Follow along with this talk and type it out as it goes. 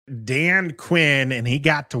Dan Quinn, and he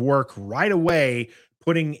got to work right away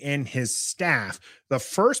putting in his staff. The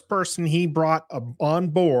first person he brought on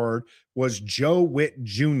board was Joe Witt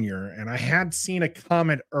Jr. And I had seen a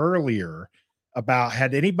comment earlier about,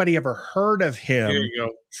 had anybody ever heard of him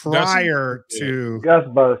prior to Gus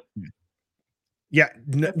Bus? Yeah,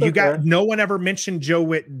 no one ever mentioned Joe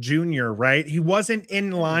Witt Jr., right? He wasn't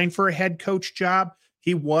in line for a head coach job.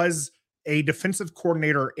 He was a defensive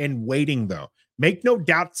coordinator in waiting, though. Make no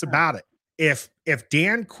doubts about it. If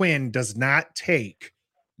Dan Quinn does not take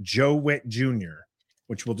Joe Witt Jr.,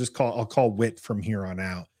 which I'll call Witt from here on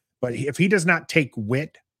out, but if he does not take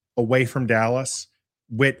Witt away from Dallas,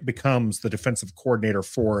 Witt becomes the defensive coordinator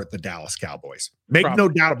for the Dallas Cowboys. Make no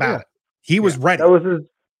doubt about it. He was ready. That was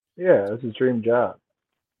his dream job.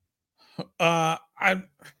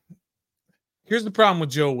 Here's the problem with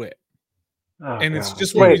Joe Witt. And it's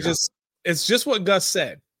just what Gus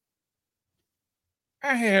said.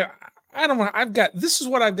 This is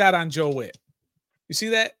what I've got on Joe Witt. You see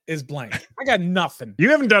that is blank. I got nothing.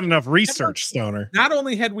 You haven't done enough research, Stoner. Not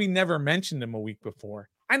only had we never mentioned him a week before,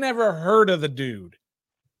 I never heard of the dude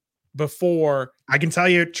before. I can tell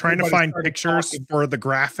you, trying to find pictures for the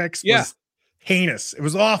graphics was heinous. It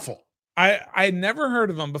was awful. I never heard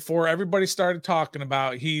of him before everybody started talking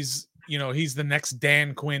about he's the next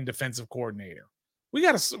Dan Quinn defensive coordinator. We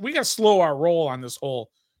gotta slow our roll on this whole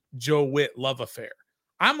Joe Witt love affair.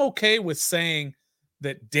 I'm okay with saying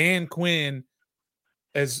that Dan Quinn,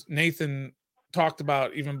 as Nathan talked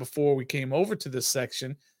about even before we came over to this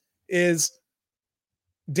section, is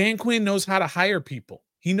Dan Quinn knows how to hire people.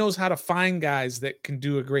 He knows how to find guys that can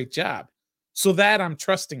do a great job. So that I'm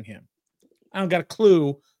trusting him. I don't got a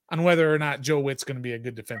clue on whether or not Joe Witt's going to be a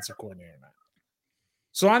good defensive coordinator or not.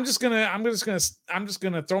 So I'm just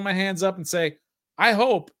gonna throw my hands up and say, I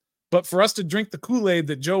hope, but for us to drink the Kool-Aid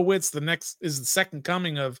that Joe Witt's the second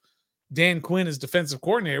coming of Dan Quinn as defensive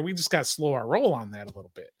coordinator, we just got to slow our roll on that a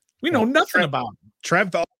little bit. We know nothing about him.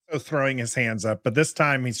 Trev also throwing his hands up, but this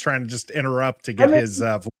time he's trying to just interrupt to get his.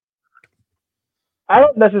 I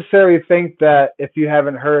don't necessarily think that if you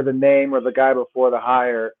haven't heard the name or the guy before the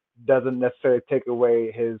hire doesn't necessarily take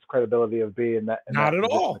away his credibility of being that. Not at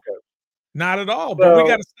all. Not at all. But we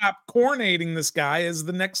got to stop coronating this guy as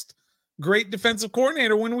the next great defensive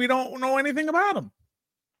coordinator when we don't know anything about him.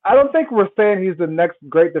 I don't think we're saying he's the next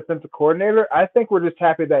great defensive coordinator. I think we're just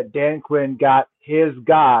happy that Dan Quinn got his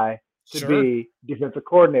guy to be defensive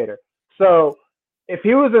coordinator. So if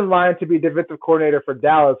he was in line to be defensive coordinator for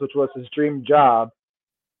Dallas, which was his dream job,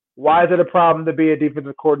 why is it a problem to be a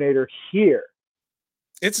defensive coordinator here?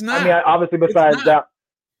 It's not. I mean, obviously besides that.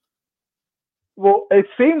 Well, it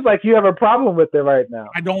seems like you have a problem with it right now.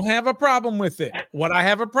 I don't have a problem with it. What I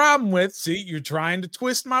have a problem with, see, you're trying to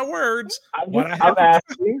twist my words. What I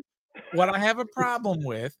have a problem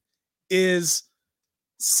with is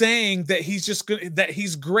saying that he's just good, that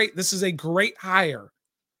he's great. This is a great hire.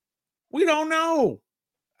 We don't know.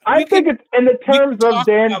 I think it's in the terms of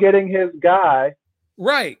Dan getting his guy.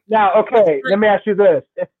 Right. Now, okay, let me ask you this.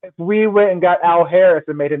 If we went and got Al Harris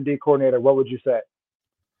and made him D coordinator, what would you say?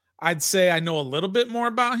 I'd say I know a little bit more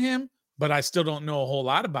about him, but I still don't know a whole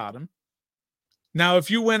lot about him. Now,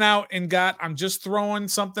 if you went out and I'm just throwing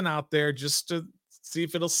something out there just to see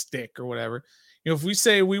if it'll stick or whatever. You know, if we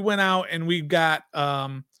say we went out and we got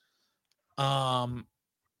Bill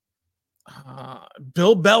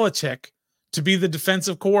Belichick to be the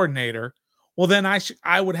defensive coordinator, well, then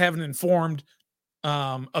I would have an informed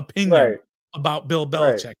opinion about Bill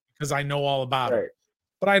Belichick because I know all about him.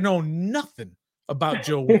 But I know nothing about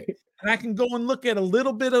Joe Witt. And I can go and look at a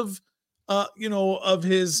little bit of of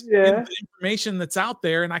his information that's out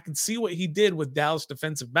there, and I can see what he did with Dallas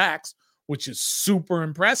defensive backs, which is super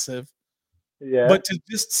impressive. Yeah. But to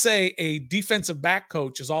just say a defensive back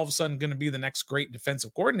coach is all of a sudden going to be the next great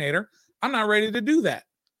defensive coordinator, I'm not ready to do that.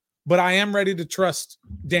 But I am ready to trust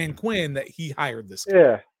Dan Quinn that he hired this guy.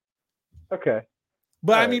 Yeah. Okay.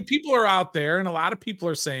 But I mean, people are out there, and a lot of people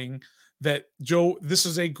are saying that this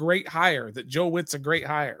is a great hire, that Joe Witt's a great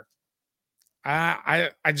hire.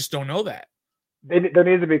 I just don't know that. There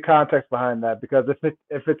needs to be context behind that, because if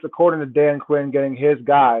it's according to Dan Quinn getting his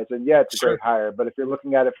guys, then it's a great hire. But if you're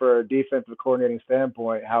looking at it for a defensive coordinating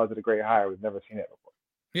standpoint, how is it a great hire? We've never seen it before.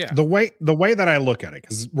 Yeah. The way that I look at it,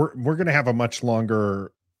 because we're going to have a much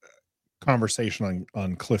longer conversation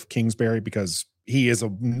on Cliff Kingsbury, because he is a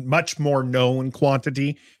much more known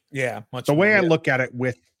quantity. Yeah. The way I look at it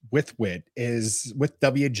with Witt is with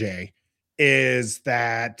WJ is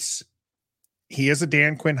that he is a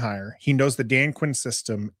Dan Quinn hire. He knows the Dan Quinn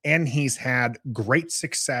system, and he's had great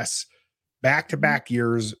success back-to-back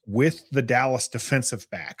years with the Dallas defensive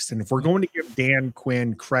backs. And if we're going to give Dan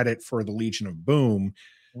Quinn credit for the Legion of Boom,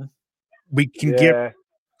 we can give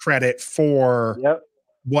credit for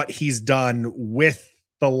what he's done with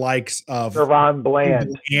the likes of Ron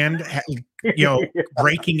Bland and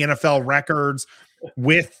breaking NFL records,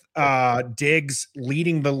 with Diggs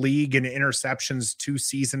leading the league in interceptions 2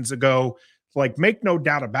 seasons ago. Like, make no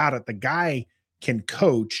doubt about it, the guy can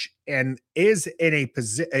coach and is in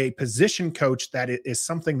a position coach that is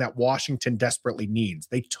something that Washington desperately needs.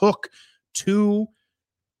 They took 2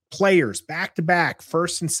 players back-to-back,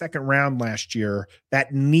 first and second round last year,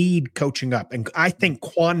 that need coaching up. And I think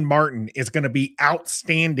Quan Martin is going to be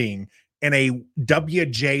outstanding in a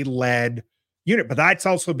WJ-led unit, but that's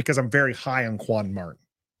also because I'm very high on Quan Martin.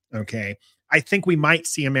 Okay. I think we might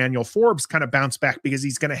see Emmanuel Forbes kind of bounce back because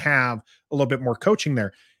he's going to have a little bit more coaching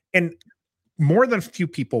there. And more than a few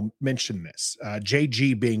people mentioned this,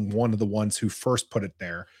 JG being one of the ones who first put it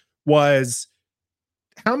there, was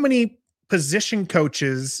how many position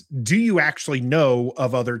coaches do you actually know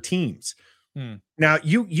of other teams? Now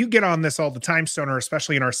you get on this all the time, Stoner,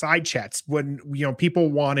 especially in our side chats when,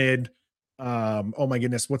 people wanted, oh my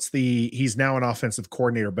goodness, he's now an offensive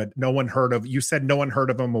coordinator, but you said no one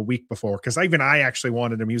heard of him a week before. Cause I actually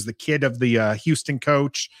wanted him. He was the kid of the Houston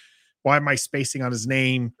coach. Why am I spacing on his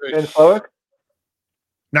name? Ben Slowick?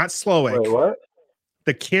 Not Slowick. Wait, what?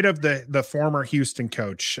 The kid of the former Houston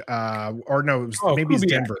coach, maybe it's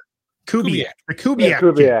Denver. Kubiak. The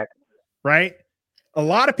Kubiak. Kid, right? A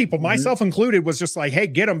lot of people, myself included, was just like, "Hey,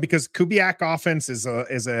 get him," because Kubiak offense is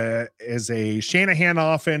a Shanahan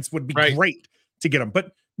offense. Would be great to get him.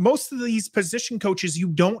 But most of these position coaches you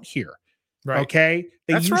don't hear. Right. Okay,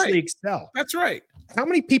 they usually excel. That's right. How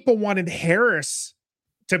many people wanted Harris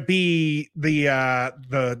to be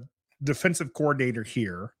the defensive coordinator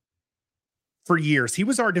here for years? He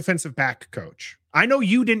was our defensive back coach. I know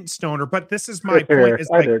you didn't, Stoner, but this is my point.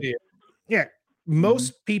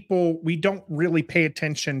 Most people, we don't really pay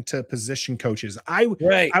attention to position coaches. I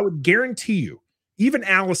would guarantee you, even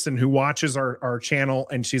Allison, who watches our channel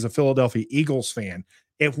and she's a Philadelphia Eagles fan,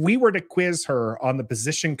 if we were to quiz her on the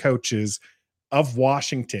position coaches of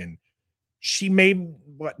Washington, she made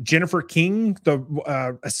Jennifer King,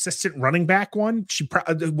 the assistant running back one.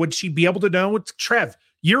 Would she be able to know? It's Trev.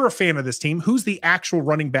 You're a fan of this team. Who's the actual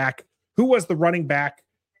running back? Who was the running back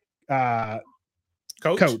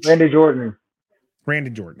coach?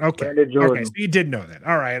 Randy Jordan. Okay. Okay. So you did know that.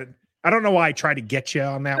 All right. I don't know why I tried to get you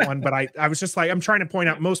on that one, but I was just like, I'm trying to point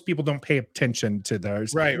out most people don't pay attention to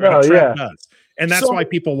those. Right. No, Trev does. And that's why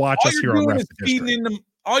people watch us here on Ref the District.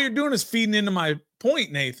 All you're doing is feeding into my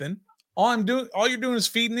point, Nathan. All you're doing is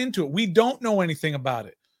feeding into it. We don't know anything about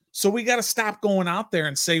it. So we got to stop going out there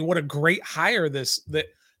and say what a great hire that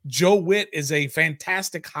Joe Witt is a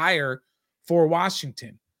fantastic hire for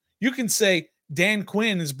Washington. You can say Dan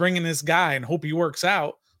Quinn is bringing this guy and hope he works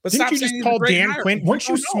out. But didn't you just call Dan Quinn? Weren't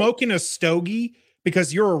you smoking a stogie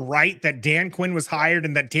because you're right that Dan Quinn was hired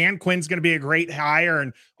and that Dan Quinn's going to be a great hire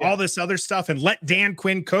and all this other stuff and let Dan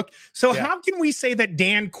Quinn cook? So how can we say that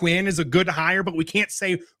Dan Quinn is a good hire, but we can't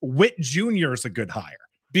say Witt Jr. is a good hire?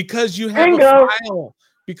 Because you have a file.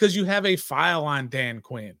 Because you have a file on Dan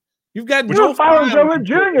Quinn. You've got no file on Joe Witt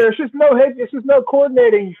Jr. It's just no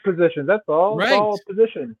coordinating positions. That's all. Right. It's all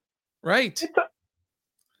positions. Right.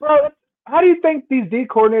 Bro, how do you think these D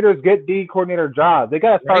coordinators get D coordinator jobs? They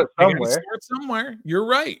got to start somewhere. You're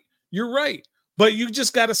right. But you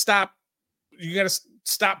just got to stop. You got to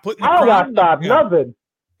stop putting. I don't got to stop nothing.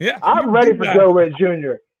 Yeah, I'm ready for Joe Witt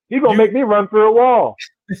Jr. He's gonna make me run through a wall.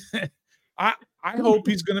 I hope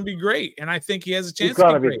he's going to be great, and I think he has a chance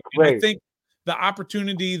to be great. I think the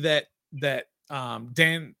opportunity that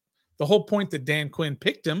Dan, the whole point that Dan Quinn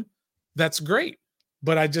picked him, that's great.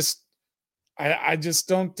 But I just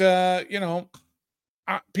don't,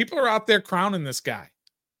 people are out there crowning this guy,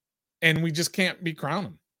 and we just can't be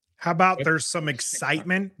crowning. How about there's some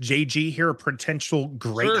excitement? JG here, a potential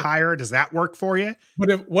great hire. Does that work for you?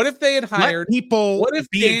 What if they had hired people? What if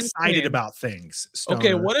be excited about things? Stoner.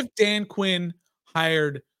 Okay, what if Dan Quinn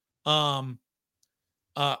hired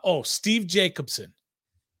Steve Jacobson?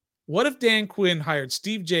 What if Dan Quinn hired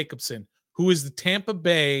Steve Jacobson, who is the Tampa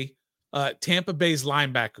Bay's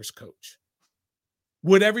linebackers coach?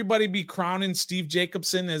 Would everybody be crowning Steve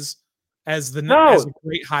Jacobson as a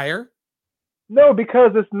great hire? No,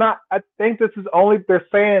 because it's not. I think they're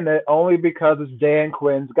saying that only because it's Dan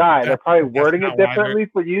Quinn's guy. They're probably wording it differently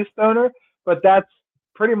for you, Stoner, but that's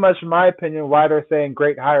pretty much my opinion why they're saying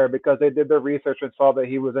great hire, because they did their research and saw that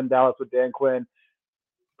he was in Dallas with Dan Quinn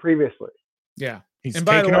previously. Yeah. He's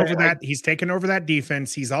taken over that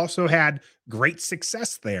defense. He's also had great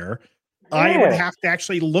success there. I would have to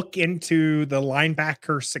actually look into the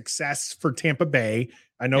linebacker success for Tampa Bay.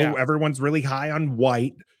 I know everyone's really high on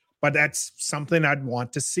White, but that's something I'd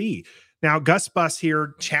want to see. Now, Gus Bus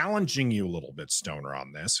here challenging you a little bit, Stoner,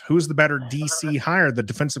 on this. Who's the better DC hire, the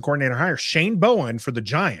defensive coordinator hire? Shane Bowen for the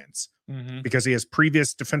Giants, because he has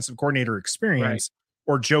previous defensive coordinator experience,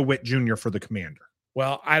 or Joe Witt Jr. for the Commander?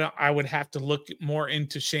 Well, I would have to look more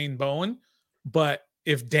into Shane Bowen, but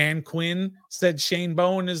if Dan Quinn said Shane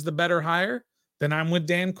Bowen is the better hire, then I'm with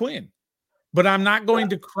Dan Quinn. But I'm not going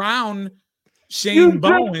to crown Shane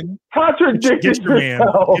Bowen. Contradicted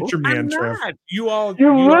yourself. Get your man, Trev. You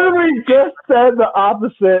literally just said the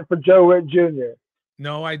opposite for Joe Witt Jr.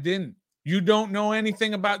 No, I didn't. You don't know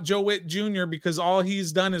anything about Joe Witt Jr. because all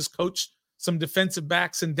he's done is coach some defensive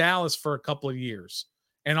backs in Dallas for a couple of years.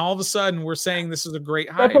 And all of a sudden, we're saying this is a great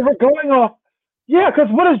hire. That's what we're going off. Yeah, because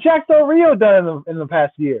what has Jack Del Rio done in the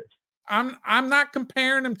past years? I'm not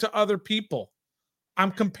comparing him to other people.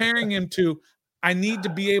 I'm comparing him to, I need to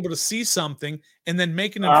be able to see something and then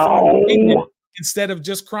making him instead of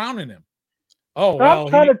just crowning him. Stop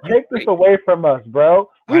trying to take this away from us, bro.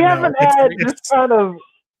 We haven't had this kind of.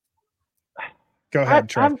 Go ahead,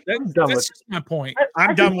 Trev. That's just my point.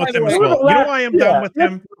 I'm done with him as well. You know why I'm done with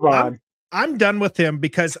him? I'm done with him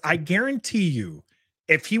because I guarantee you,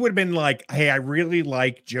 if he would have been like, hey, I really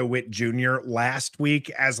like Joe Witt Jr. last week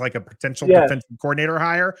as like a potential defensive coordinator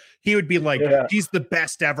hire, he would be like, he's the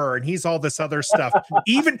best ever and he's all this other stuff.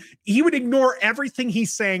 Even he would ignore everything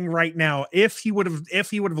he's saying right now if he would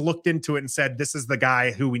have looked into it and said, this is the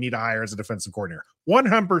guy who we need to hire as a defensive coordinator.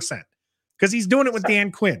 100%. Because he's doing it with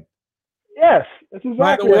Dan Quinn. Yes, that's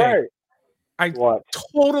exactly right. I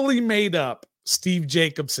totally made up Steve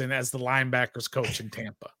Jacobson as the linebackers coach in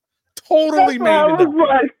Tampa. Totally made it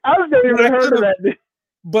up. I was never even heard of that.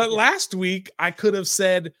 But last week I could have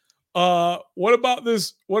said, what about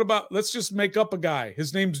this? What about, let's just make up a guy.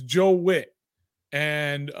 His name's Joe Witt.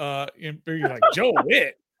 And you're like, Joe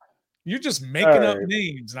Witt? You're just making up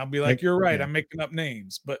names. And I'll be like, you're right. I'm making up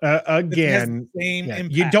names. But again,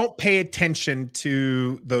 you don't pay attention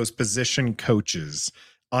to those position coaches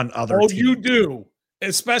on other teams. You do,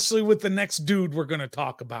 especially with the next dude we're going to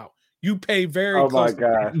talk about. You pay very close. My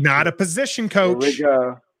God. Not a position coach.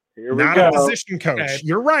 Here we go. A position coach. Okay.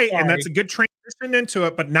 You're right. Sorry. And that's a good transition into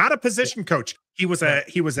it, but not a position coach. He was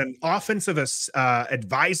an offensive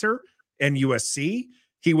advisor in USC.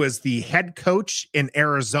 He was the head coach in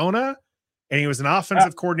Arizona, and he was an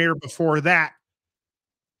offensive coordinator before that.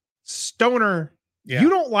 Stoner, you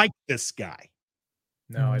don't like this guy.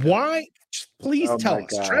 No. Why? Please tell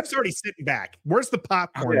us. God. Trev's already sitting back. Where's the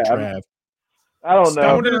popcorn, Trev? I don't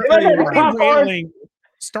know.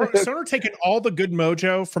 Stoner taking all the good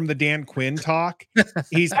mojo from the Dan Quinn talk.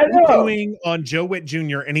 He's doing on Joe Witt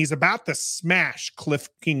Jr. and he's about to smash Cliff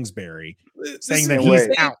Kingsbury, saying that he's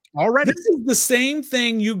out already. This is the same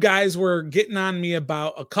thing you guys were getting on me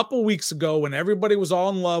about a couple weeks ago when everybody was all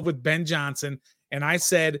in love with Ben Johnson. And I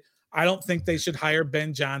said, I don't think they should hire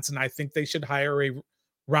Ben Johnson. I think they should hire a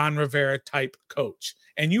Ron Rivera type coach.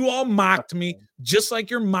 And you all mocked me just like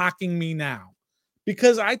you're mocking me now.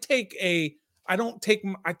 Because I take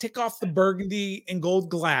off the burgundy and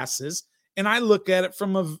gold glasses and I look at it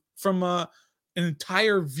from an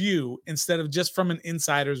entire view instead of just from an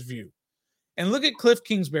insider's view. And look at Cliff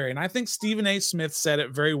Kingsbury. And I think Stephen A. Smith said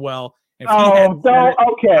it very well. If I would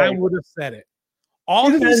have said it.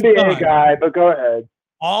 He's an NBA guy, but go ahead.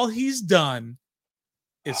 All he's done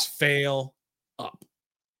is fail up.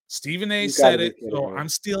 Stephen A. said it, so I'm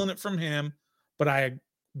stealing it from him. But I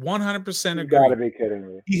 100% agree. You gotta be kidding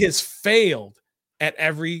me. He has failed at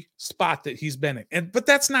every spot that he's been in. But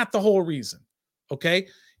that's not the whole reason. Okay.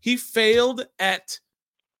 He failed at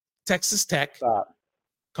Texas Tech.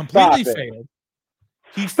 Completely failed.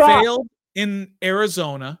 He failed in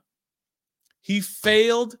Arizona. He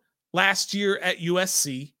failed last year at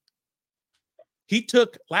USC. He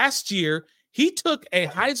took a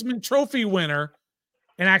Heisman Trophy winner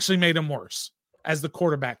and actually made him worse as the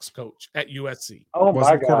quarterback's coach at USC. Oh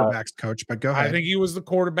my God. Quarterback's coach, but go ahead. I think he was the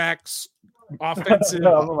quarterback's offensive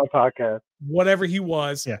on my podcast. Whatever he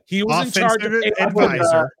was. Yeah. He was in charge of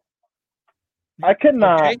advisor. I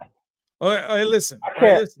cannot. Okay. Listen. I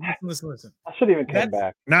can't. Listen. I shouldn't even come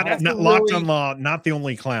back. Not Locked on Law, not the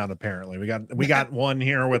only clown, apparently. We got one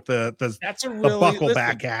here with the buckle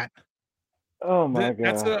back hat. Oh my God.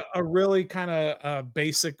 That's a really kind of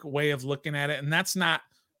basic way of looking at it. And that's not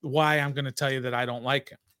why I'm going to tell you that I don't like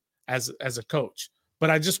him as a coach. But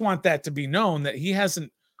I just want that to be known that he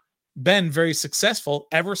hasn't been very successful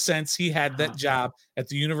ever since he had that job at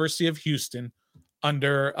the University of Houston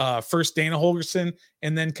under first Dana Holgorsen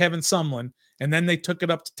and then Kevin Sumlin. And then they took it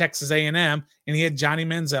up to Texas A&M, and he had Johnny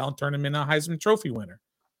Manziel and turned him into a Heisman Trophy winner.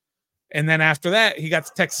 And then after that, he got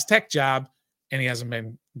the Texas Tech job, and he hasn't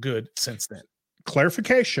been good since then.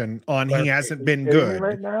 Clarification on he hasn't been good.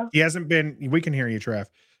 Right now? He hasn't been. We can hear you, Trev.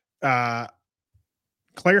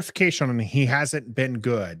 Clarification on he hasn't been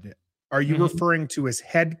good. Are you referring to his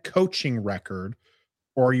head coaching record,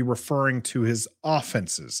 or are you referring to his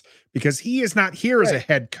offenses? Because he is not here as a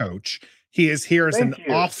head coach. He is here as an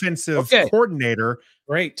offensive coordinator.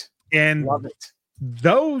 Great. And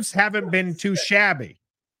those haven't been too shabby.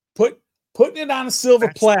 Putting it on a silver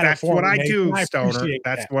platter. That's what I do, Stoner.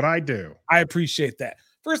 That's what I do. I appreciate that.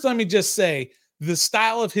 First, let me just say the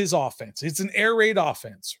style of his offense. It's an air raid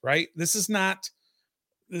offense, right? This is not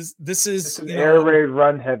this is an air raid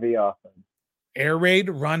run heavy offense. Air raid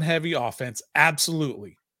run heavy offense.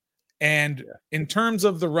 Absolutely. And in terms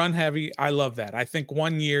of the run heavy, I love that. I think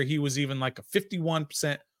one year he was even like a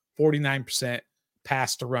 51%, 49%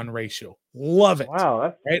 pass to run ratio. Love it. Wow.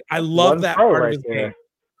 That's right. I love that part of his game.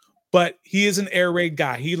 But he is an air raid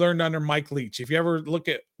guy. He learned under Mike Leach. If you ever look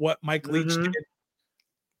at what Mike Leach did,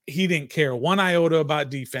 he didn't care one iota about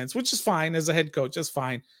defense, which is fine as a head coach. That's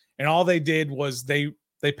fine. And all they did was they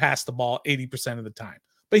passed the ball 80% of the time.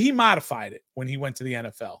 But he modified it when he went to the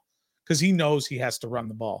NFL because he knows he has to run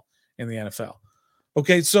the ball in the NFL.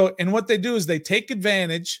 Okay, so and what they do is they take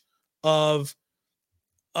advantage of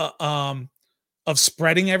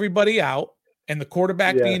spreading everybody out and the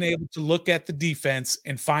quarterback being able to look at the defense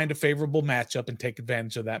and find a favorable matchup and take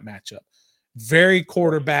advantage of that matchup. Very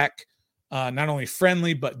quarterback, not only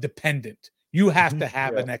friendly but dependent. You have to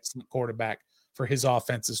have an excellent quarterback for his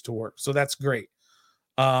offenses to work. So that's great.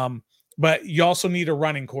 But you also need a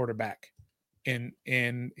running quarterback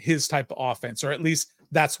in his type of offense, or at least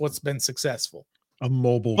that's what's been successful. A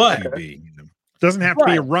mobile QB. Doesn't have to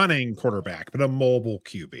be a running quarterback, but a mobile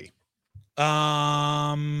QB.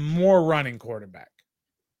 More running quarterback.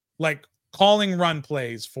 Like calling run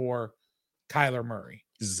plays for Kyler Murray.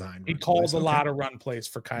 He calls a lot of run plays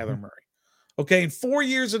for Kyler Murray. Okay, in 4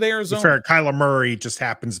 years at Arizona. Fair, Kyler Murray just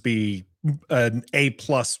happens to be an A+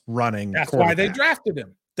 running. That's why they drafted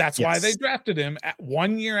him. That's why they drafted him at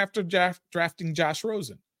 1 year after drafting Josh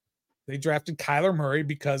Rosen. They drafted Kyler Murray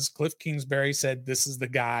because Cliff Kingsbury said, this is the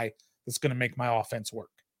guy that's going to make my offense work.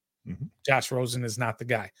 Josh Rosen is not the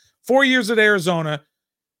guy. 4 years at Arizona.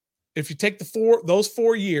 If you take those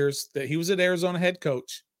 4 years that he was at Arizona head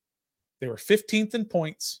coach, they were 15th in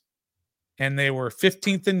points, and they were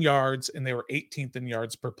 15th in yards, and they were 18th in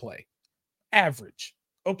yards per play. Average.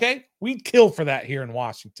 Okay? We'd kill for that here in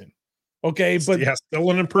Washington. Okay, but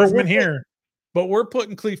still an improvement here. But we're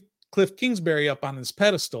putting Cliff Kingsbury up on this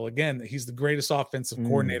pedestal again, that he's the greatest offensive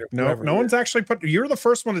coordinator. No one's actually you're the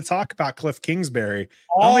first one to talk about Cliff Kingsbury.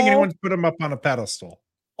 I don't think anyone's put him up on a pedestal.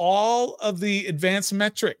 All of the advanced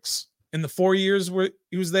metrics in the 4 years where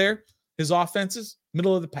he was there, his offenses,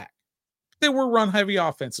 middle of the pack. They were run heavy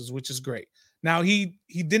offenses, which is great. Now he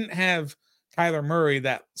didn't have Kyler Murray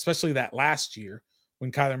especially that last year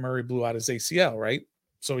when Kyler Murray blew out his ACL, right?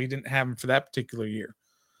 So he didn't have him for that particular year.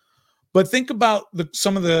 But think about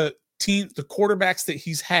some of the quarterbacks that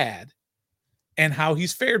he's had and how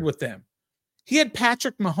he's fared with them. He had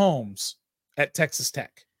Patrick Mahomes at Texas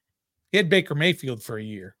Tech. He had Baker Mayfield for a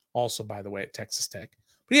year, also, by the way, at Texas Tech.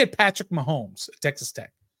 But he had Patrick Mahomes at Texas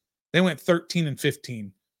Tech. They went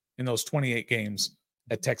 13-15 in those 28 games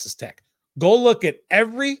at Texas Tech. Go look at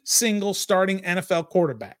every single starting NFL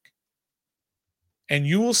quarterback, and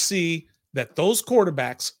you will see that those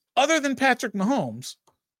quarterbacks, other than Patrick Mahomes,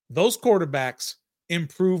 those quarterbacks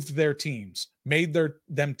improved their teams, made their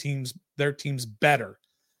teams better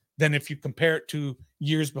than if you compare it to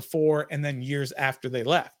years before and then years after they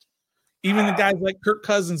left. Even the guys like Kirk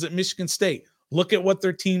Cousins at Michigan State, look at what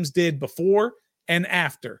their teams did before and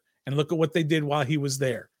after, and look at what they did while he was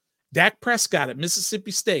there. Dak Prescott at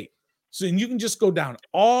Mississippi State. So, and you can just go down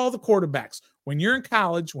all the quarterbacks. When you're in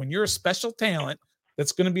college, when you're a special talent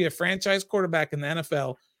that's going to be a franchise quarterback in the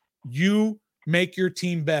NFL, you make your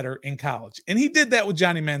team better in college. And he did that with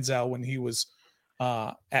Johnny Manziel when he was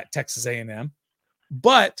at Texas A&M.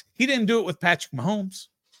 But he didn't do it with Patrick Mahomes.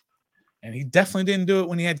 And he definitely didn't do it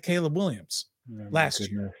when he had Caleb Williams last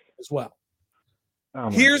year as well.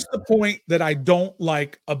 Here's the point that I don't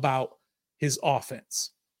like about his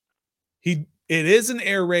offense. It is an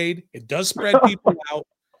air raid. It does spread people out.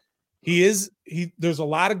 There's a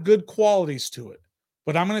lot of good qualities to it.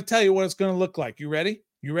 But I'm going to tell you what it's going to look like. You ready?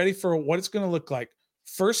 You ready for what it's going to look like?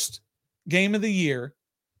 First game of the year,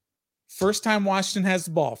 first time Washington has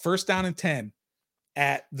the ball, first down and 10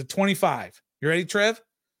 at the 25. You ready, Trev?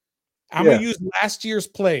 I'm going to use last year's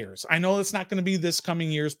players. I know it's not going to be this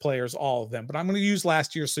coming year's players, all of them, but I'm going to use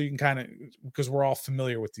last year so you can kind of, because we're all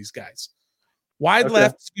familiar with these guys. Wide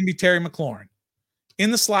left is going to be Terry McLaurin. In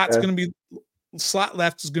the slot, it's going to be slot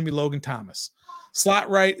left is going to be Logan Thomas. Slot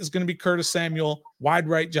right is going to be Curtis Samuel. Wide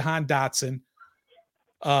right, Jahan Dotson.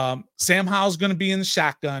 Sam Howell's going to be in the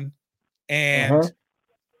shotgun, and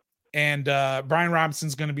Brian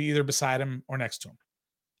Robinson's going to be either beside him or next to him.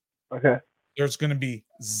 Okay. There's going to be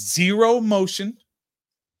zero motion.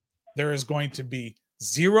 There is going to be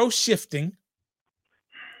zero shifting.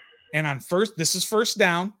 And on first, this is first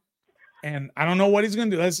down. And I don't know what he's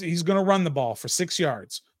going to do. He's going to run the ball for 6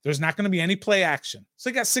 yards. There's not going to be any play action. So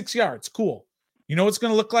he got 6 yards. Cool. You know what it's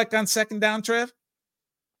going to look like on second down, Trev?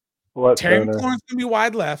 What? Terry McLaurin's going to be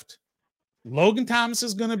wide left. Logan Thomas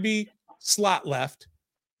is going to be slot left.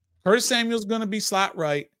 Curtis Samuel's going to be slot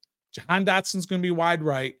right. Jahan Dotson's going to be wide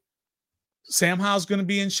right. Sam Howell's going to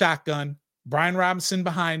be in shotgun. Brian Robinson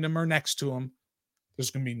behind him or next to him.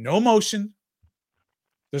 There's going to be no motion.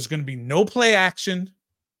 There's going to be no play action.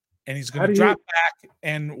 And he's going to drop back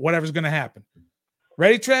and whatever's going to happen.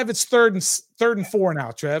 Ready, Trev? It's third and 4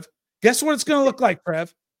 now, Trev. Guess what it's going to look like,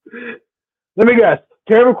 Trev? Let me guess.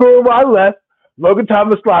 Terry McLaurin wide left. Logan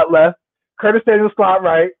Thomas slot left. Curtis Samuel slot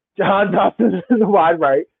right. Jahan Dotson is the wide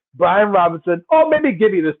right. Brian Robinson. Oh, maybe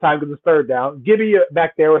Gibby this time because it's third down. Gibby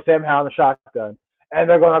back there with Sam Howell in the shotgun. And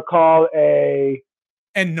they're going to call a...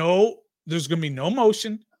 And there's going to be no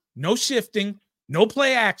motion, no shifting, no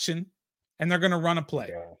play action, and they're going to run a play.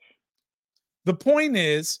 Gosh. The point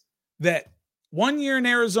is that 1 year in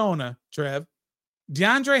Arizona, Trev,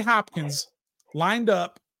 DeAndre Hopkins lined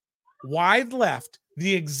up wide left,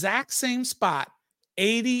 the exact same spot,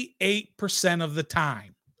 88% of the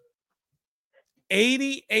time.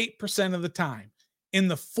 88% of the time. In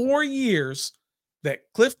the 4 years that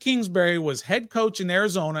Cliff Kingsbury was head coach in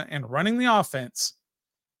Arizona and running the offense,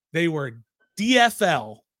 they were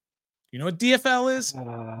DFL. You know what DFL is?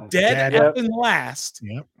 Dead up and last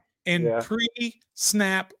in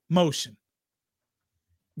pre-snap motion.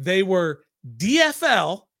 They were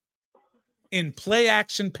DFL in play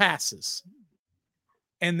action passes.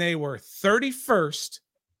 And they were 31st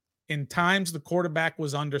in times the quarterback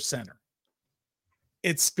was under center.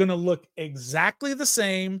 It's going to look exactly the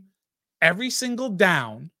same every single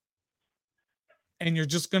down. And you're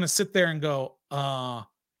just going to sit there and go,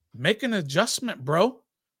 make an adjustment, bro,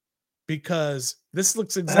 because this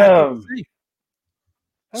looks exactly the same.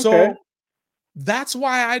 Okay. So that's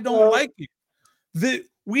why I don't like it.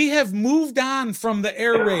 We have moved on from the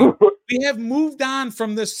air raid. We have moved on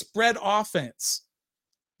from this spread offense.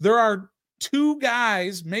 There are 2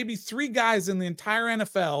 guys, maybe 3 guys in the entire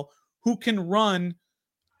NFL who can run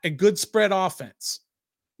a good spread offense.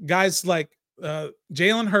 Guys like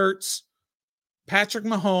Jalen Hurts, Patrick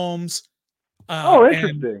Mahomes.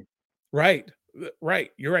 Interesting. Right.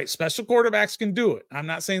 You're right. Special quarterbacks can do it. I'm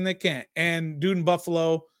not saying they can't. And dude in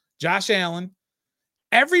Buffalo, Josh Allen.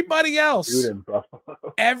 Everybody else,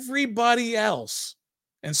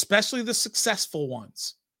 and especially the successful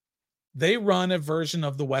ones, they run a version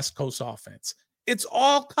of the West Coast offense. It's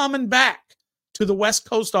all coming back to the West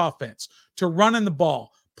Coast offense, to running the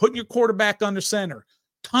ball, putting your quarterback under center,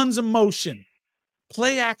 tons of motion,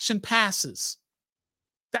 play action passes.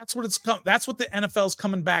 That's what that's what the NFL is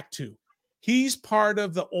coming back to. He's part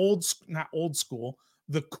of the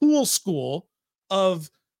the cool school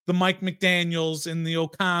of the Mike McDaniels and the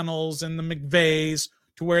O'Connells and the McVays,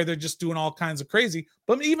 to where they're just doing all kinds of crazy.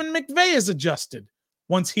 But even McVay has adjusted.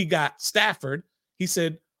 Once he got Stafford, he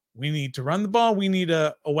said, we need to run the ball. We need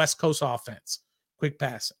a West Coast offense, quick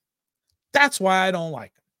passing. That's why I don't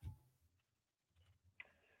like him.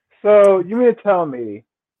 So you mean to tell me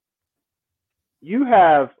you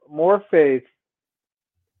have more faith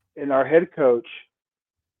in our head coach,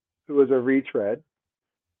 who is a retread,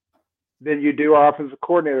 than you do our offensive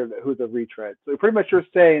coordinator, who's a retread. So pretty much you're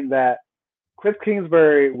saying that Cliff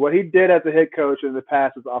Kingsbury, what he did as a head coach in the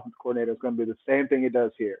past as offensive coordinator, is going to be the same thing he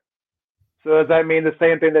does here. So does that mean the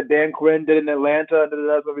same thing that Dan Quinn did in Atlanta, that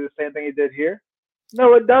that's going to be the same thing he did here?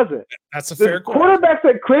 No, it doesn't. That's a fair question. Quarterbacks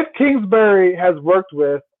that Cliff Kingsbury has worked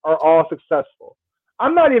with are all successful.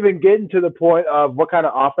 I'm not even getting to the point of what kind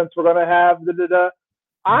of offense we're going to have.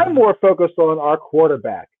 I'm more focused on our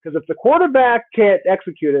quarterback, because if the quarterback can't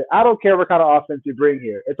execute it, I don't care what kind of offense you bring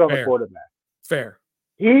here. It's on the quarterback. Fair.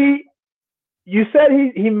 You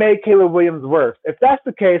said he made Caleb Williams worse. If that's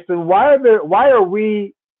the case, then why are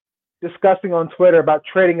we discussing on Twitter about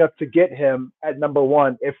trading up to get him at number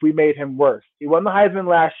 1 if we made him worse? He won the Heisman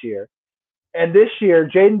last year, and this year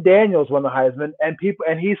Jaden Daniels won the Heisman,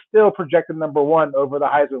 and he's still projected number 1 over the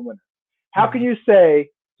Heisman winner. How can you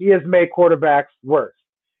say he has made quarterbacks worse.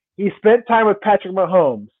 He spent time with Patrick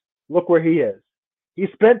Mahomes. Look where he is. He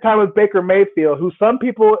spent time with Baker Mayfield, who some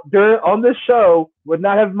people on this show would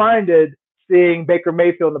not have minded seeing Baker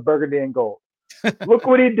Mayfield in the burgundy and gold. Look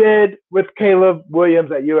what he did with Caleb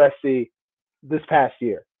Williams at USC this past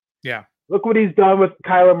year. Yeah. Look what he's done with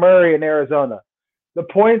Kyler Murray in Arizona. The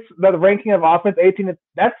points, the ranking of offense, 18,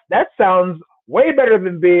 that sounds way better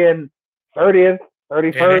than being 30th,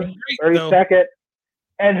 31st, 32nd.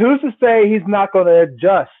 And who's to say he's not going to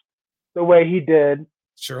adjust the way he did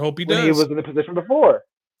Sure hope he when does. he was in the position before?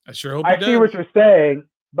 I sure hope he does. I see what you're saying,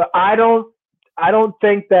 but I don't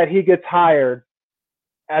think that he gets hired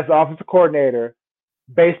as the offensive coordinator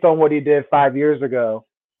based on what he did 5 years ago.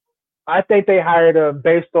 I think they hired him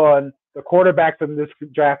based on the quarterbacks in this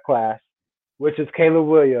draft class, which is Caleb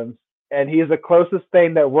Williams, and he is the closest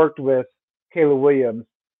thing that worked with Caleb Williams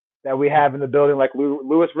that we have in the building. Like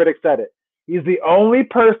Louis Riddick said it, he's the only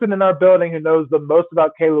person in our building who knows the most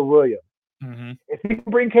about Caleb Williams. Mm-hmm. If you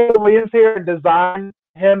can bring Caleb Williams here and design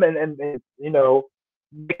him and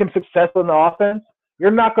make him successful in the offense, you're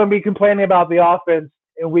not going to be complaining about the offense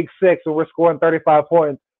in week 6 when we're scoring 35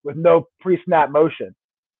 points with no pre-snap motion.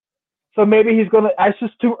 So maybe he's going to – it's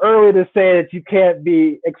just too early to say that you can't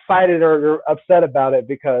be excited or upset about it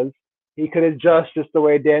because he could adjust just the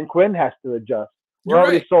way Dan Quinn has to adjust. We're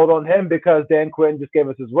already sold on him because Dan Quinn just gave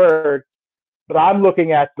us his word. But I'm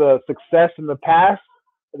looking at the success in the past,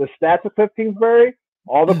 the stats of Cliff Kingsbury,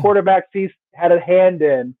 all the quarterbacks he's had a hand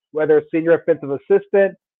in, whether it's senior offensive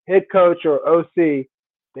assistant, head coach, or OC,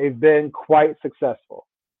 they've been quite successful.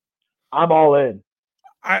 I'm all in.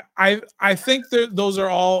 I think that those are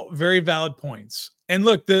all very valid points. And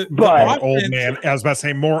look, the old man, I was about to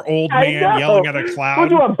say more old man yelling at a cloud. What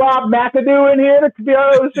do you want, Bob McAdoo in here to be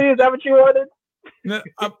our OC? Is that what you wanted? No,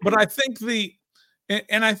 but I think the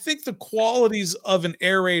qualities of an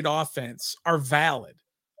air raid offense are valid.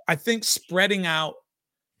 I think spreading out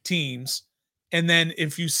teams, and then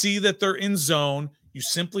if you see that they're in zone, you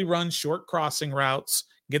simply run short crossing routes,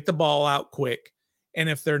 get the ball out quick. And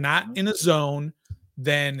if they're not in a zone,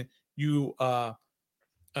 then you got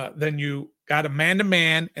a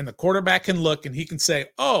man-to-man, and the quarterback can look and he can say,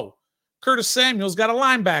 oh, Curtis Samuel's got a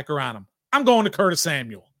linebacker on him. I'm going to Curtis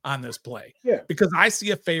Samuel on this play because I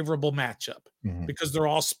see a favorable matchup because they're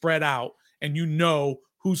all spread out and you know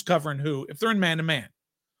who's covering who if they're in man-to-man.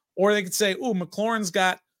 Or they could say, oh, McLaurin's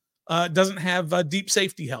doesn't have deep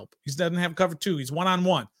safety help. He doesn't have cover 2. He's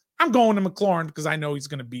one-on-one. I'm going to McLaurin because I know he's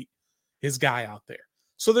going to beat his guy out there.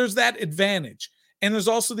 So there's that advantage. And there's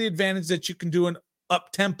also the advantage that you can do an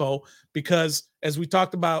up-tempo because, as we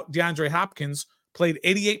talked about, DeAndre Hopkins played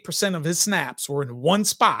 88% of his snaps were in one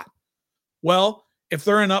spot. Well, if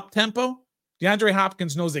they're in up-tempo, DeAndre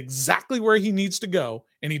Hopkins knows exactly where he needs to go,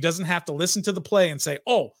 and he doesn't have to listen to the play and say,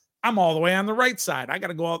 oh, I'm all the way on the right side. I got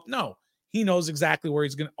to go out. No, he knows exactly where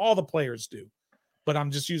he's going to – all the players do. But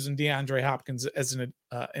I'm just using DeAndre Hopkins as an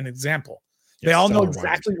example. They all know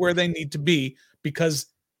exactly where they need to be because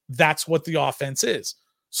that's what the offense is.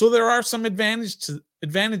 So there are some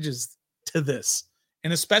advantages to this.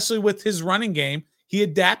 And especially with his running game, he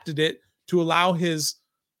adapted it to allow his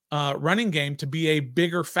running game to be a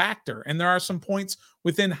bigger factor. And there are some points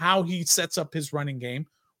within how he sets up his running game,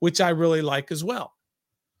 which I really like as well.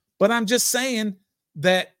 But I'm just saying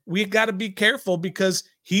that we got to be careful because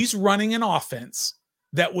he's running an offense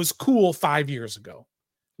that was cool 5 years ago,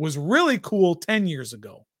 was really cool 10 years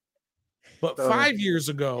ago. But 5 years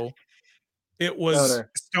ago, it was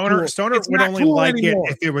Stoner would only cool like anymore.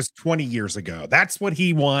 It if it was 20 years ago. That's what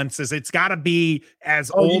he wants. Is it's got to be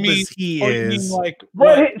as old as he is.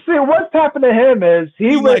 What's happened to him is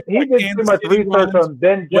he did too much research on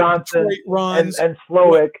Ben Johnson and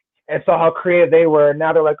Slowick and saw how creative they were. And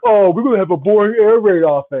now they're like, oh, we're gonna have a boring air raid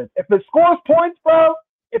offense. If it scores points, bro,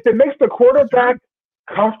 if it makes the quarterback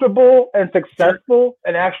comfortable and successful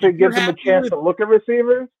and actually gives them a chance to look at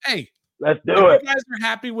receivers, hey. Let's do it. If you guys are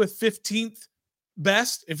happy with 15th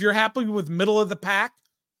best, if you're happy with middle of the pack,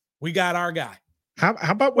 we got our guy. How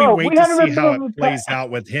about we wait to see how it plays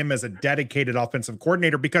out with him as a dedicated offensive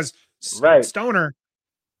coordinator? Because Stoner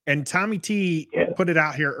and Tommy T put it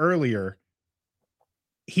out here earlier.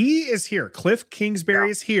 He is here. Cliff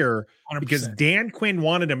Kingsbury is here 100%. Because Dan Quinn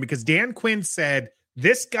wanted him, because Dan Quinn said,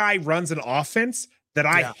 this guy runs an offense that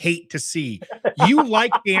I hate to see. You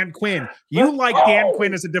like Dan Quinn. You like Dan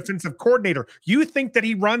Quinn as a defensive coordinator. You think that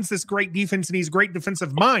he runs this great defense and he's a great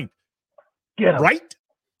defensive mind. Right?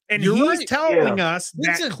 And he's telling us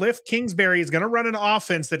that Cliff Kingsbury is going to run an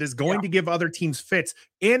offense that is going to give other teams fits.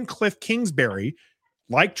 And Cliff Kingsbury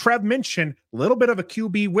like Trev mentioned, a little bit of a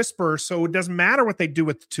QB whisperer. So it doesn't matter what they do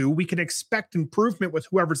with the two. We can expect improvement with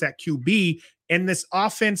whoever's at QB. And this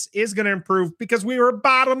offense is going to improve because we were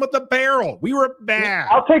bottom of the barrel. We were bad.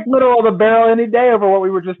 I'll take middle of the barrel any day over what we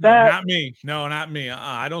were just at. Not me. No, not me.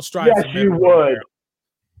 I don't strive yes, for middle. You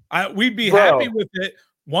would. We'd be happy with it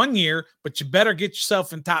one year, but you better get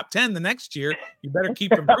yourself in top 10 the next year. You better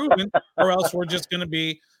keep improving, or else we're just going to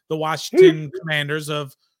be the Washington Commanders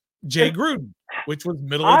of Jay Gruden, which was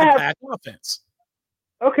middle of the pack offense.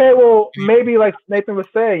 Okay, well, maybe like Nathan was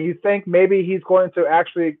saying, you think maybe he's going to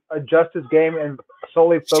actually adjust his game and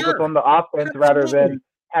solely focus on the offense rather than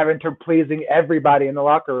having to pleasing everybody in the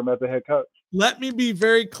locker room as a head coach. Let me be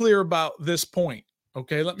very clear about this point,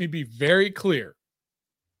 okay? Let me be very clear.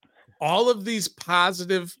 All of these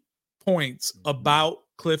positive points about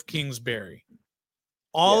Cliff Kingsbury,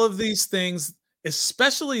 all of these things,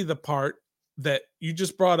 especially the part that you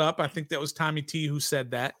just brought up, I think that was Tommy T who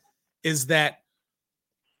said that, is that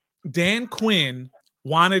Dan Quinn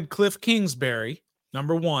wanted Cliff Kingsbury,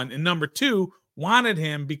 number one, and number two, wanted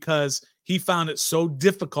him because he found it so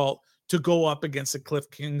difficult to go up against the Cliff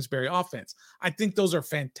Kingsbury offense. I think those are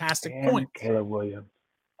fantastic points. Caleb Williams.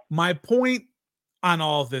 My point on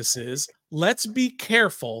all of this is, let's be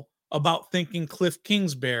careful about thinking Cliff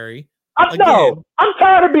Kingsbury. No, I'm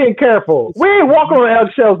tired of being careful. We ain't walking on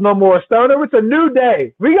eggshells no more, Stoner. It's a new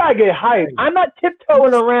day. We gotta get hyped. I'm not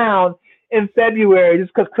tiptoeing around in February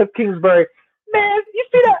just because Cliff Kingsbury. Man, you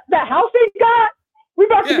see that house he got? We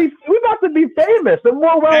about to be famous and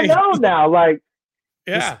more well known now. Like,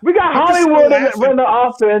 we got Hollywood run the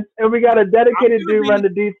offense, and we got a dedicated dude run the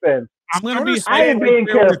defense. I'm going to be being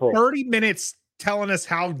careful. 30 minutes telling us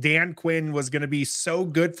how Dan Quinn was going to be so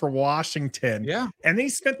good for Washington. Yeah. And they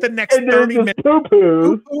spent the next 30 minutes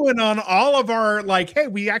poo-pooing on all of our, like, hey,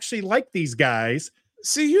 we actually like these guys.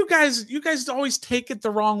 See, you guys always take it the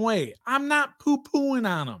wrong way. I'm not poo-pooing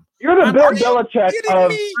on them. You're the Bill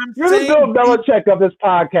Belichick of this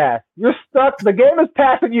podcast. You're stuck. The game is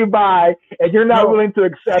passing you by, and you're not willing to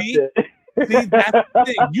accept it. See, that's the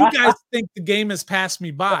thing. You guys think the game has passed me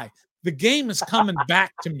by. The game is coming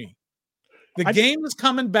back to me. The game is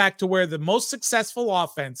coming back to where the most successful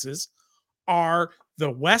offenses are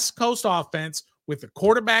the West Coast offense with the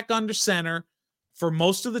quarterback under center for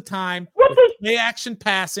most of the time, with play action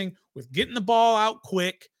passing, with getting the ball out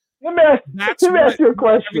quick. Let me ask you a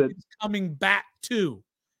question. Coming back to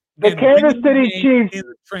the Kansas City Chiefs in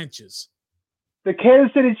the trenches. The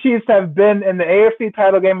Kansas City Chiefs have been in the AFC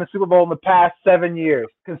title game and Super Bowl in the past 7 years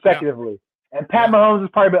consecutively. Yeah. And Pat Mahomes has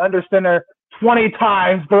probably been under center 20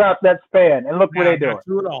 times throughout that span. And look what they do. Not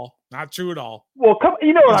true at all. Not true at all. Well,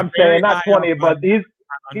 you know what I'm saying. Not 20, but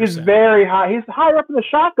he's very high. He's higher up in the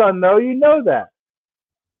shotgun, though. You know that.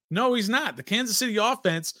 No, he's not. The Kansas City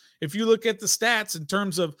offense, if you look at the stats in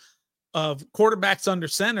terms of quarterbacks under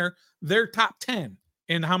center, they're top 10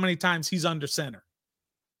 in how many times he's under center.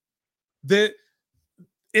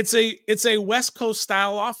 It's a West Coast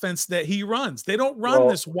style offense that he runs. They don't run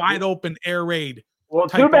this wide open air raid. Well,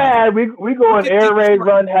 too bad. We go an air raid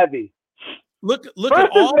run heavy. Look First at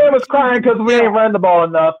all. This man was crying because we ain't run the ball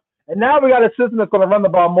enough. And now we got a system that's going to run the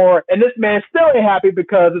ball more. And this man still ain't happy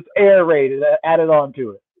because it's air raid added on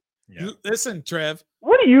to it. Yeah. Listen, Trev.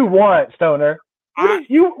 What do you want, Stoner? What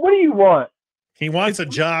do you want? He wants a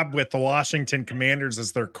job with the Washington Commanders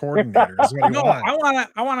as their coordinator. No,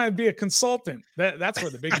 I want to be a consultant. That's where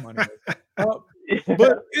the big money is.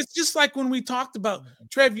 But it's just like when we talked about,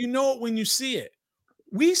 Trev, you know it when you see it.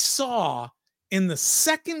 We saw in the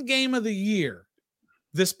second game of the year,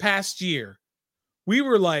 this past year, we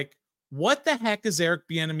were like, what the heck is Eric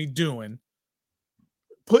Bieniemy doing?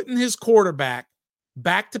 Putting his quarterback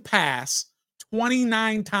back to pass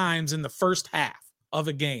 29 times in the first half of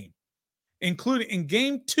a game, including in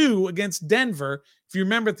game 2 against Denver. If you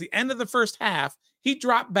remember at the end of the first half, he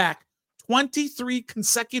dropped back 23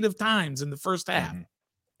 consecutive times in the first half. Mm-hmm.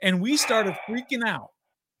 And we started freaking out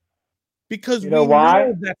because we know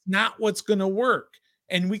that's not what's going to work.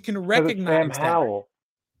 And we can recognize that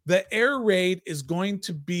the air raid is going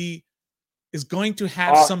to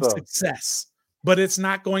have some success, but it's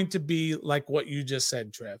not going to be like what you just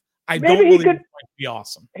said, Trev. I don't believe it's going to be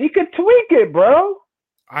awesome. He could tweak it, bro.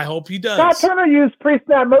 I hope he does. Scott Turner used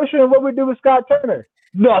pre-snap motion, and what we do with Scott Turner?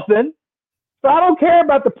 Nothing. So I don't care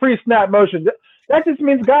about the pre-snap motion. That just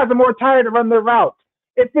means guys are more tired to run their routes.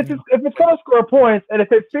 If it's going to score points, and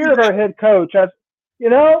if it fears our head coach, I'm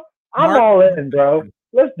all in, bro.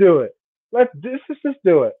 Let's do it. Let's just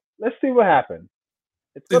do it. Let's see what happens.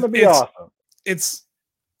 It's going to be awesome. It's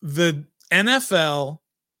the NFL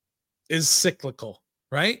is cyclical,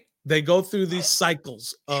 right? They go through these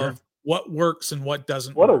cycles of what works and what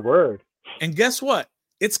doesn't What work. a word. And guess what?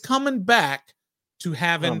 It's coming back to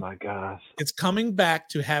having Oh my gosh. It's coming back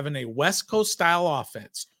to having a West Coast style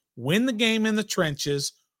offense. Win the game in the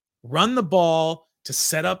trenches, run the ball to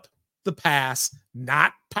set up the pass,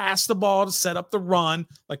 not pass the ball to set up the run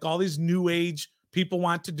like all these new age people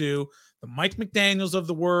want to do. The Mike McDaniels of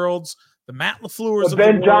the worlds, the Matt LaFleur's The of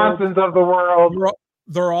Ben the world, Johnsons of the world.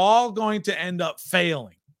 they're all going to end up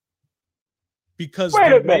failing because Wait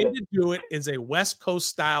the a way minute. to do it is a West Coast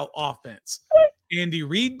style offense. Andy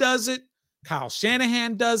Reid does it. Kyle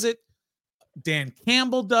Shanahan does it. Dan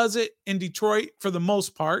Campbell does it in Detroit for the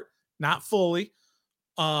most part, not fully.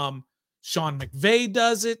 Sean McVay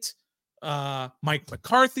does it. Mike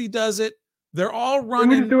McCarthy does it. They're all running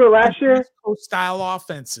Didn't we just do it last year? West Coast style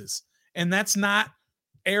offenses, and that's not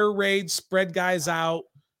air raid, spread guys out,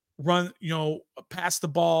 run, pass the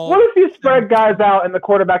ball. What if you spread guys out and the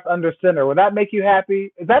quarterback's under center? Would that make you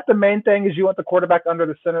happy? Is that the main thing? Is you want the quarterback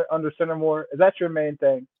under center more? Is that your main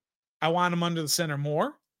thing? I want him under the center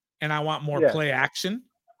more, and I want more play action,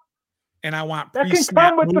 and I want that can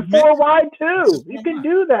come with the 4 wide too. You can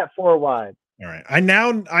do that 4 wide. All right. I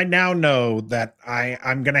now know that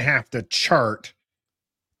I'm going to have to chart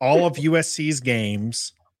all of USC's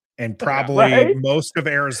games and probably most of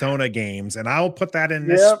Arizona games, and I'll put that in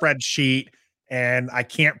this spreadsheet. And I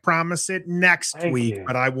can't promise it next week,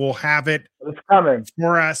 but I will have it coming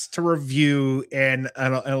for us to review in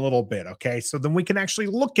a little bit. Okay, so then we can actually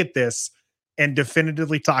look at this and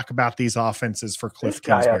definitively talk about these offenses for Cliff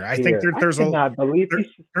Kingsbury. I think there's I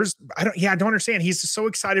don't understand. He's so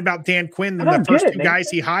excited about Dan Quinn and the first 2 guys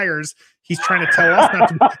he hires. He's trying to tell us not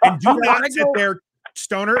to. And do not sit there,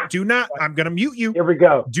 Stoner. Do not. I'm going to mute you. Here we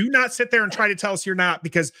go. Do not sit there and try to tell us you're not,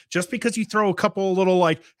 because just because you throw a couple little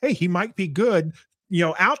like, hey, he might be good,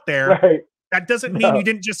 out there. That doesn't mean you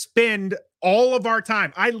didn't just spend all of our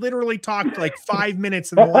time. I literally talked like 5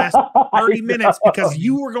 minutes in the last 30 minutes because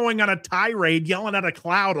you were going on a tirade yelling at a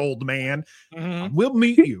cloud, old man. Mm-hmm. We'll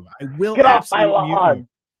mute you. I will get off my lawn.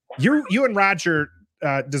 You and Roger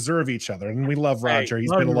deserve each other, and we love Roger.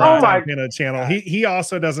 He's been a long time in a channel. He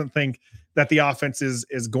also doesn't think that the offense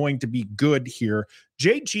is going to be good here.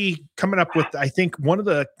 JG coming up with, I think, one of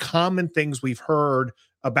the common things we've heard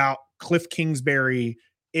about Cliff Kingsbury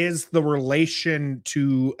is the relation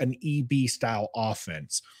to an EB style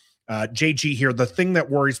offense. JG here, the thing that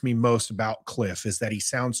worries me most about Cliff is that he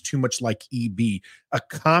sounds too much like EB. A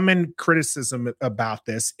common criticism about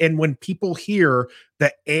this, and when people hear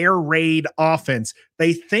the air raid offense,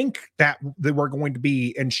 they think that they were going to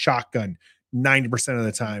be in shotgun 90% of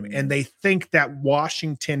the time, and they think that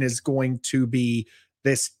Washington is going to be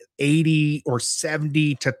this 80 or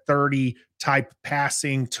 70 to 30 type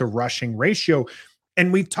passing to rushing ratio.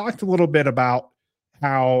 And we've talked a little bit about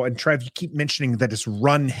how, and Trev, you keep mentioning that it's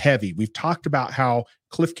run heavy. We've talked about how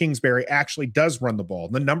Cliff Kingsbury actually does run the ball.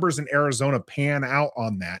 The numbers in Arizona pan out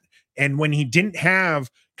on that. And when he didn't have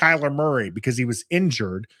Kyler Murray because he was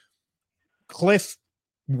injured, Cliff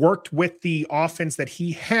worked with the offense that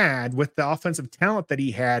he had, with the offensive talent that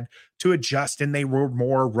he had, to adjust, and they were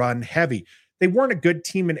more run heavy. They weren't a good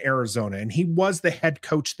team in Arizona, and he was the head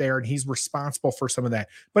coach there, and he's responsible for some of that.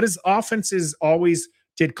 But his offenses always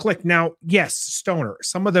did click. Now, yes, Stoner,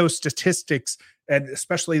 some of those statistics, and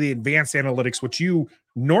especially the advanced analytics, which you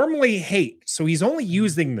normally hate, so he's only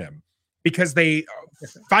using them because they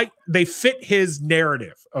fit his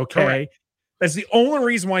narrative, okay? Correct. That's the only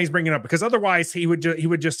reason why he's bringing it up, because otherwise he would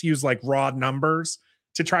just use like raw numbers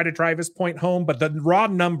to try to drive his point home, but the raw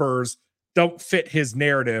numbers don't fit his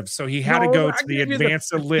narrative, so he had to go to the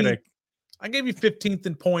advanced analytic. I gave you 15th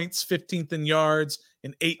in points, 15th in yards,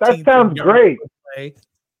 and 18th. That sounds great.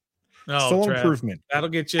 No, still improvement. That'll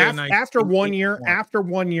get you after 1 year. After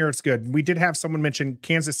 1 year, it's good. We did have someone mention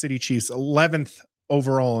Kansas City Chiefs 11th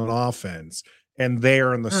overall in offense, and they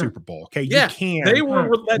are in the Super Bowl. Okay, yeah, they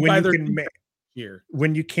were led by their here.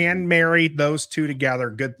 When you can marry those two together,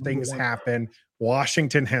 good things happen.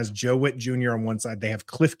 Washington has Joe Witt Jr. on one side. They have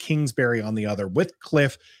Cliff Kingsbury on the other. With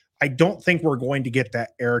Cliff, I don't think we're going to get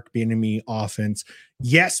that Eric Bieniemy offense.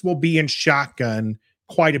 Yes, we'll be in shotgun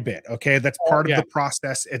quite a bit. Okay, that's part of the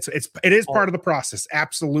process. It is part of the process.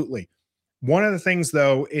 Absolutely. One of the things,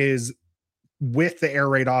 though, is with the air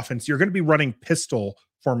raid offense, you're going to be running pistol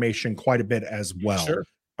formation quite a bit as well. Sure.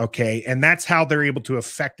 Okay, and that's how they're able to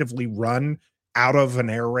effectively run out of an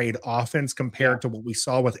air raid offense compared to what we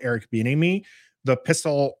saw with Eric Bieniemy. The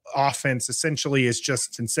pistol offense essentially is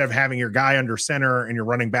just, instead of having your guy under center and you're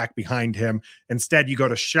running back behind him, instead you go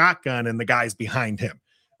to shotgun and the guy's behind him.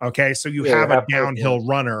 Okay, so you have a downhill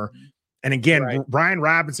runner. And again, Brian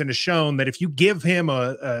Robinson has shown that if you give him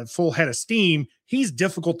a full head of steam, he's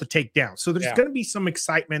difficult to take down. So there's going to be some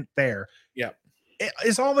excitement there. Yeah.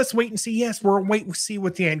 Is all this wait and see? Yes, we're waiting to see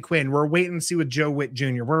with Dan Quinn. We're waiting to see with Joe Witt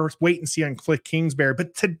Jr. We're waiting to see on Cliff Kingsbury.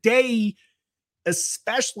 But today,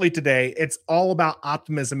 especially today, it's all about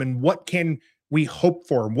optimism and what can we hope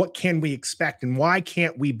for? What can we expect? And why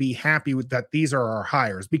can't we be happy with that? These are our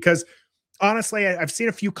hires. Because honestly, I've seen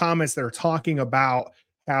a few comments that are talking about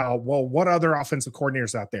how, well, what other offensive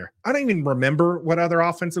coordinators out there? I don't even remember what other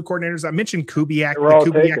offensive coordinators. I mentioned Kubiak.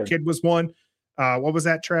 The Kubiak kid was one. What was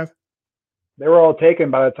that, Trev? They were all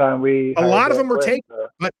taken by the time a lot of them were taken,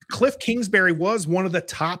 but Cliff Kingsbury was one of the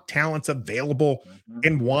top talents available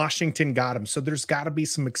in Washington, got him. So there's got to be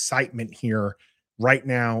some excitement here right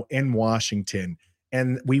now in Washington.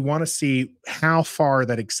 And we want to see how far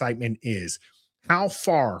that excitement is. How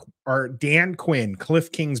far are Dan Quinn,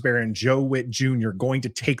 Cliff Kingsbury, and Joe Witt Jr. going to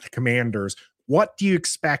take the Commanders? What do you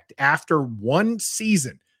expect after one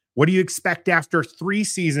season? What do you expect after 3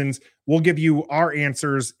 seasons? We'll give you our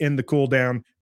answers in the cool down.